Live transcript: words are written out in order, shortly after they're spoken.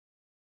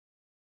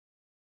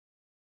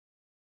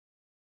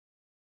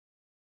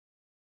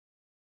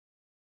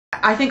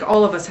I think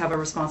all of us have a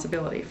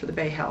responsibility for the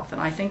bay health,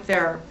 and I think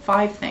there are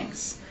 5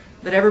 things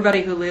that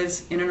everybody who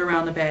lives in and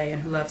around the bay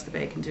and who loves the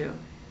bay can do.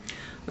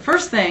 The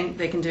first thing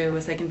they can do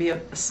is they can be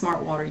a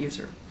smart water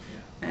user.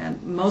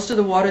 And most of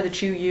the water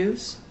that you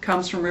use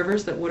comes from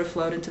rivers that would have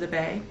flowed into the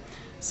bay.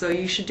 So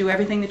you should do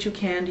everything that you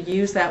can to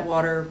use that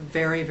water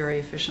very, very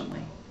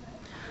efficiently.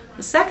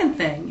 The second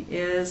thing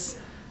is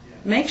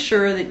make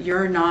sure that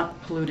you're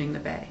not polluting the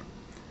bay.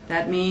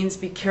 That means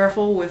be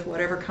careful with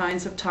whatever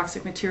kinds of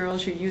toxic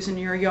materials you use in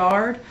your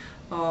yard.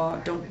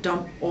 Don't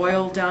dump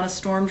oil down a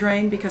storm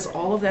drain, because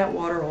all of that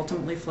water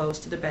ultimately flows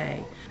to the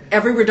bay.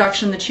 Every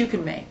reduction that you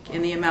can make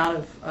in the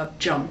amount of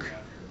junk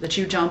that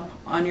you dump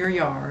on your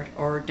yard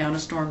or down a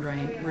storm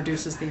drain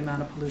reduces the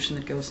amount of pollution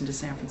that goes into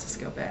San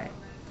Francisco Bay.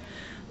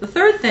 The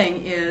third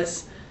thing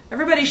is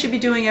everybody should be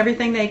doing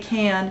everything they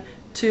can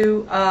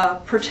to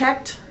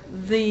protect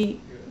the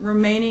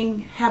remaining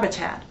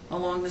habitat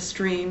along the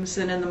streams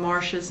and in the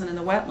marshes and in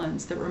the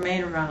wetlands that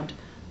remain around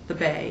the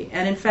bay.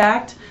 And in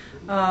fact,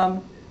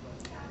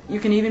 you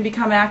can even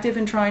become active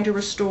in trying to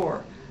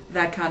restore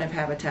that kind of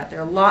habitat.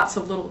 There are lots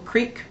of little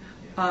creek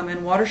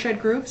and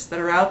watershed groups that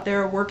are out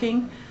there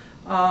working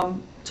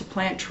to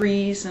plant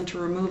trees and to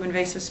remove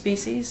invasive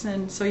species,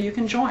 and so you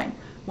can join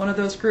one of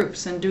those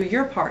groups and do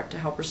your part to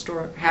help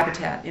restore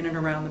habitat in and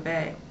around the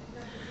bay.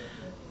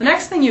 The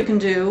next thing you can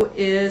do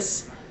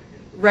is,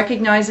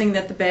 recognizing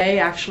that the bay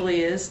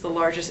actually is the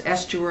largest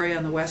estuary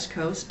on the west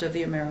coast of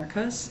the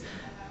Americas,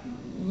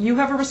 you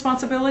have a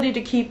responsibility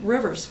to keep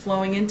rivers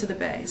flowing into the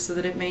bay so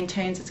that it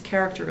maintains its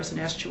character as an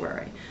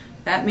estuary.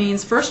 That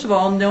means, first of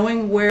all,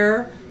 knowing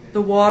where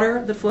the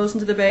water that flows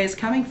into the bay is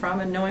coming from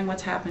and knowing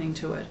what's happening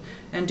to it,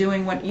 and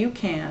doing what you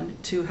can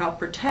to help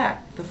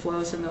protect the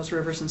flows in those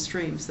rivers and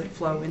streams that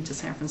flow into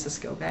San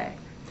Francisco Bay.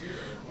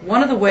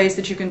 One of the ways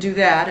that you can do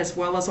that, as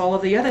well as all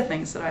of the other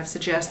things that I've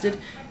suggested,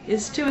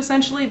 is to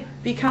essentially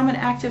become an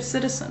active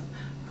citizen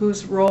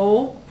whose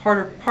role,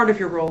 part of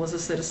your role as a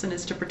citizen,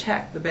 is to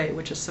protect the bay,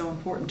 which is so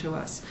important to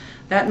us.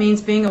 That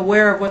means being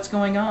aware of what's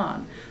going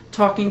on,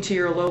 talking to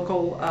your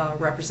local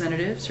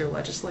representatives, your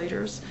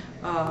legislators,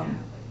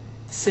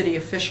 city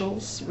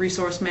officials,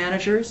 resource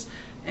managers,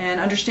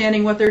 and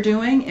understanding what they're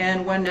doing,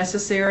 and when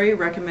necessary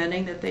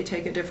recommending that they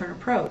take a different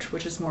approach,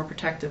 which is more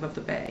protective of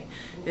the bay.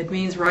 It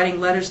means writing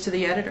letters to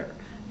the editor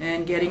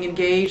and getting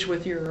engaged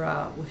with your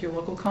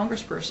local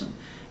congressperson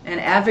and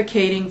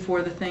advocating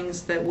for the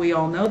things that we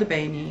all know the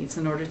bay needs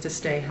in order to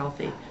stay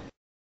healthy